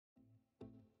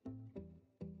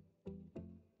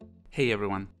Hey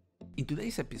everyone! In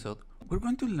today's episode, we're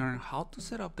going to learn how to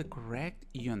set up the correct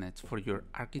units for your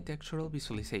architectural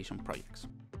visualization projects.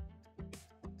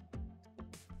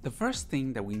 The first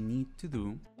thing that we need to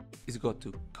do is go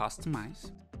to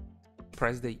Customize,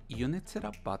 press the Unit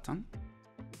Setup button.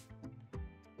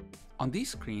 On this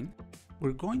screen,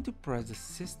 we're going to press the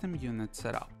System Unit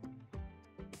Setup.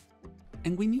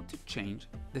 And we need to change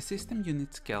the System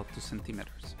Unit Scale to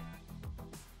centimeters.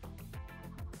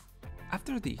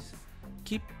 After this,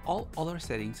 keep all other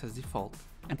settings as default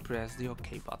and press the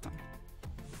OK button.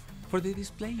 For the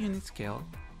display unit scale,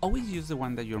 always use the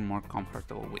one that you're more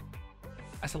comfortable with.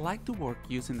 As I like to work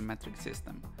using the metric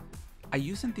system, I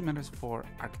use centimeters for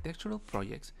architectural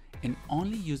projects and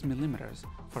only use millimeters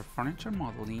for furniture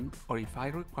modeling or if I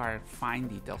require fine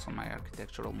details on my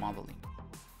architectural modeling.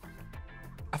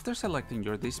 After selecting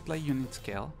your display unit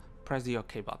scale, press the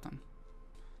OK button.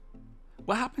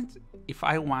 What happens if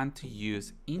I want to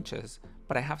use inches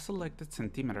but I have selected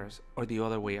centimeters or the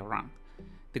other way around?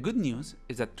 The good news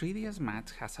is that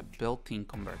 3dsmax has a built-in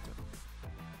converter.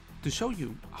 To show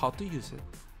you how to use it,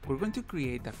 we're going to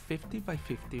create a 50 by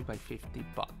 50 by 50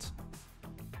 box.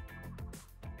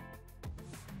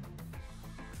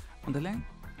 On the length,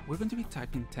 we're going to be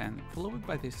typing 10 followed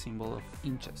by the symbol of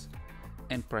inches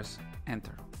and press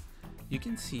enter. You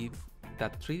can see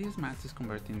that 3dsmax is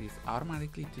converting this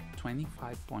automatically to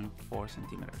 25.4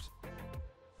 centimeters.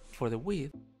 For the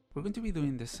width, we're going to be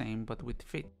doing the same but with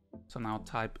feet. So now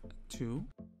type 2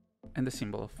 and the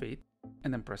symbol of feet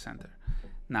and then press enter.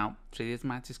 Now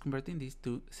 3dsmax is converting this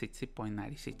to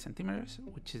 60.96 centimeters,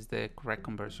 which is the correct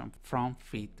conversion from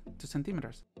feet to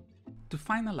centimeters. To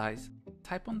finalize,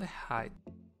 type on the height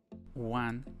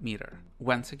 1 meter.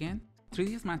 Once again,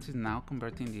 3dsmax is now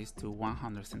converting this to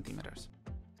 100 centimeters.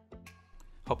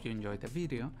 Hope you enjoyed the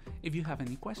video. If you have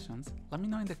any questions, let me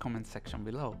know in the comment section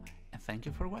below, and thank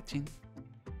you for watching.